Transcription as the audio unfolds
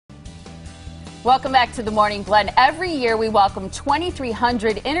Welcome back to the Morning Blend. Every year we welcome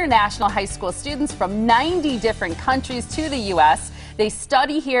 2,300 international high school students from 90 different countries to the U.S. They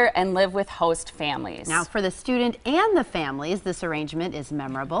study here and live with host families. Now, for the student and the families, this arrangement is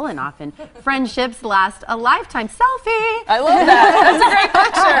memorable and often friendships last a lifetime. Selfie! I love that.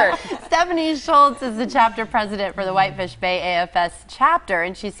 That's a great picture. Stephanie Schultz is the chapter president for the Whitefish Bay AFS chapter,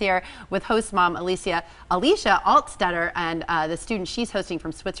 and she's here with host mom Alicia Altstetter and the student she's hosting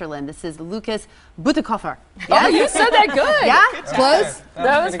from Switzerland. This is Lucas Butekoffer. Yes? Oh, you said that good. Yeah, close.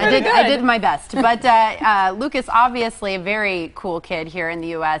 That was pretty good. I did my best. But Lucas, obviously a very cool kid here in the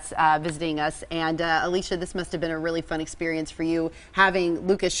U.S. Visiting us. And Alicia, this must have been a really fun experience for you, having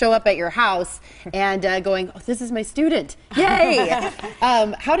Lucas show up at your house and going, oh, this is my student. Yay!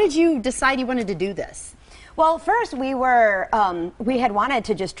 How did you decide you wanted to do this? Well, first we had wanted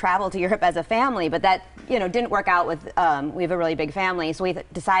to just travel to Europe as a family, but that didn't work out with, we have a really big family, so we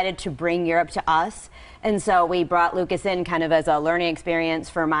decided to bring Europe to us. And so we brought Lucas in kind of as a learning experience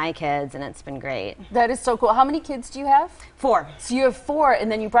for my kids, and it's been great. That is so cool. How many kids do you have? 4. So you have 4,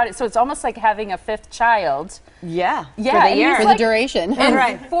 and then you brought it, so it's almost like having a 5th child. Yeah, yeah, for the year. For the duration. And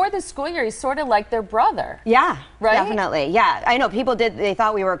right. For the school year, he's sort of like their brother. Yeah, right? Definitely. Yeah, I know people they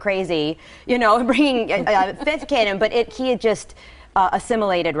thought we were crazy, bringing a 5th kid in, but he had just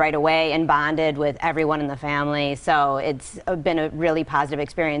assimilated right away and bonded with everyone in the family. So it's been a really positive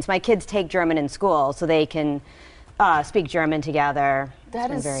experience. My kids take German in school, so they can speak German together. That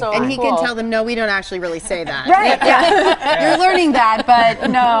is so cool. And he can tell them, no, we don't actually really say that. Right, yeah. You're learning that, but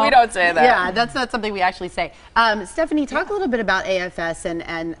no. We don't say that. Yeah, that's not something we actually say. Stephanie, talk a little bit about AFS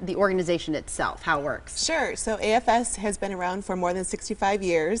and the organization itself, how it works. Sure. So AFS has been around for more than 65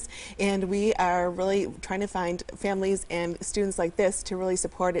 years, and we are really trying to find families and students like this to really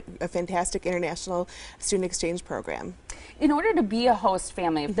support a fantastic international student exchange program. In order to be a host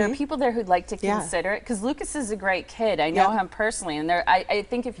family, if there are people there who'd like to consider it, because Lucas is a great kid, I know him personally, and I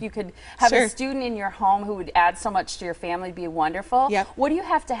think if you could have a student in your home who would add so much to your family, it'd be wonderful. What do you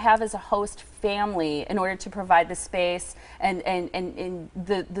have to have as a host family in order to provide the space and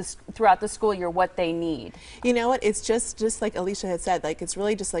throughout the school year what they need? You know what, it's just like Alicia had said, like it's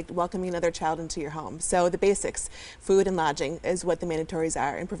really just like welcoming another child into your home. So the basics, food and lodging is what the mandatories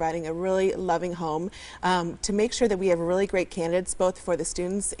are, and providing a really loving home to make sure that we have really great candidates both for the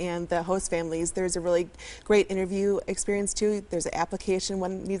students and the host families. There's a really great interview experience too. There's an application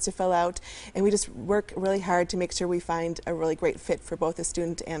one needs to fill out, and we just work really hard to make sure we find a really great fit for both the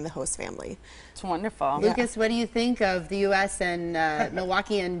student and the host family. It's wonderful. Lucas, what do you think of the U.S. and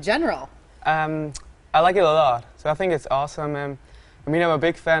Milwaukee in general? I like it a lot. So I think it's awesome. I mean, I'm a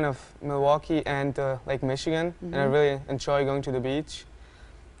big fan of Milwaukee and Lake Michigan, and I really enjoy going to the beach.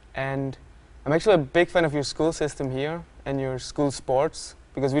 And I'm actually a big fan of your school system here and your school sports,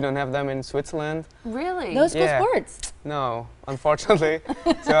 because we don't have them in Switzerland. Really? No school sports? No, unfortunately.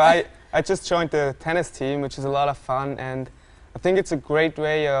 So I just joined the tennis team, which is a lot of fun, and I think it's a great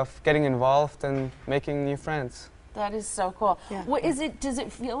way of getting involved and making new friends. That is so cool. What is it? Does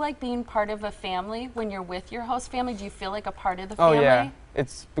it feel like being part of a family when you're with your host family? Do you feel like a part of the family? Oh yeah,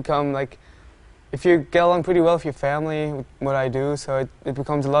 it's become like, if you get along pretty well with your family, with what I do, so it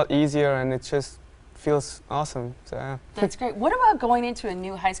becomes a lot easier, and it just feels awesome. So yeah. That's great. What about going into a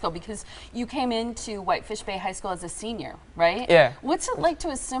new high school? Because you came into Whitefish Bay High School as a senior, right? Yeah. What's it like to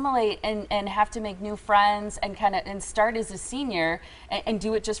assimilate and have to make new friends and start as a senior and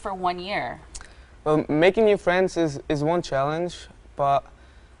do it just for 1 year? Well, making new friends is one challenge, but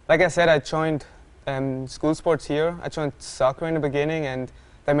like I said, I joined school sports here. I joined soccer in the beginning, and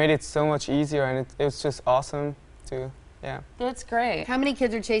that made it so much easier, and it was just awesome to. Yeah. That's great. How many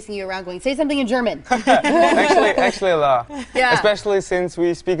kids are chasing you around going, say something in German? actually a lot. Yeah. Especially since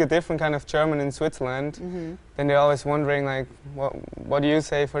we speak a different kind of German in Switzerland. Then they're always wondering, like, what do you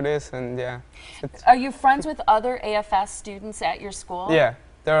say for this? And yeah. Are you friends with other AFS students at your school? Yeah.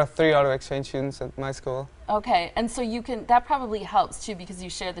 There are 3 other exchange students at my school. Okay. And so that probably helps too, because you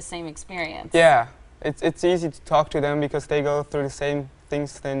share the same experience. Yeah. It's easy to talk to them because they go through the same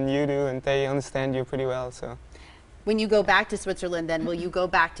things than you do, and they understand you pretty well. So. When you go back to Switzerland, then will you go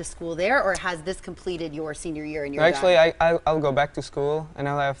back to school there, or has this completed your senior year and you're Actually, done? I'll go back to school, and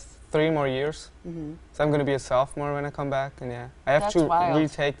I'll have 3 more years. So I'm going to be a sophomore when I come back, and yeah, I have to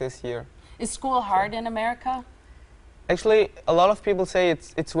retake this year. Is school hard in America? Actually, a lot of people say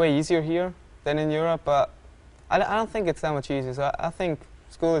it's way easier here than in Europe, but I don't think it's that much easier. So I think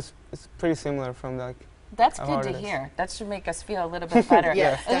school is pretty similar from like That's good to hear. That should make us feel a little bit better.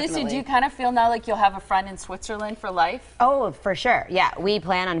 Yes, Alicia, do you kind of feel now like you'll have a friend in Switzerland for life? Oh, for sure. Yeah, we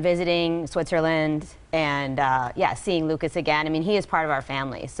plan on visiting Switzerland and yeah, seeing Lucas again. I mean, he is part of our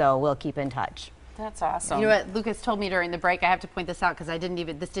family, so we'll keep in touch. That's awesome. You know what, Lucas told me during the break, I have to point this out because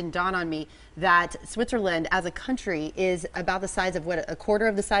this didn't dawn on me, that Switzerland as a country is about the size of, what, a quarter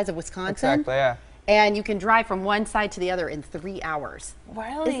of the size of Wisconsin? Exactly, yeah. And you can drive from one side to the other in 3 hours.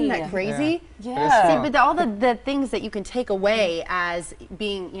 Really? Isn't that crazy? Yeah. See, but all the things that you can take away as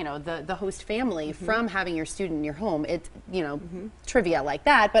being, you know, the host family from having your student in your home, it's, you know, trivia like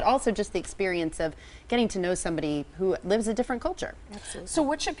that, but also just the experience of getting to know somebody who lives a different culture. Absolutely. So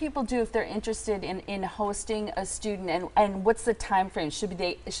what should people do if they're interested in hosting a student, and what's the time frame? Should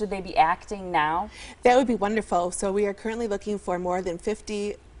they be acting now? That would be wonderful. So we are currently looking for more than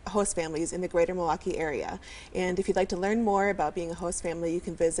 50 host families in the greater Milwaukee area. And if you'd like to learn more about being a host family, you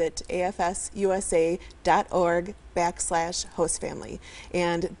can visit AFS-USA.org/host family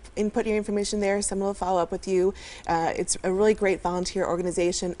and input your information there. Someone will follow up with you. It's a really great volunteer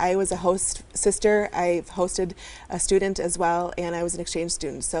organization. I was a host sister. I've hosted a student as well, and I was an exchange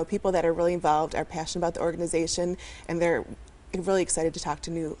student. So people that are really involved are passionate about the organization, and they're really excited to talk to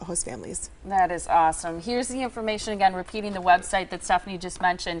new host families. That is awesome. Here's the information again, repeating the website that Stephanie just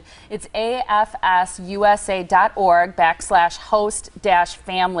mentioned. It's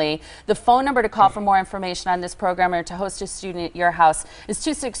AFS-USA.org/host-family. The phone number to call for more information on this program or to host a student at your house is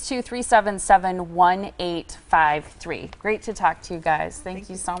 262-377-1853. Great to talk to you guys. Thank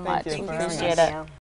you so much. Thank you. Appreciate it.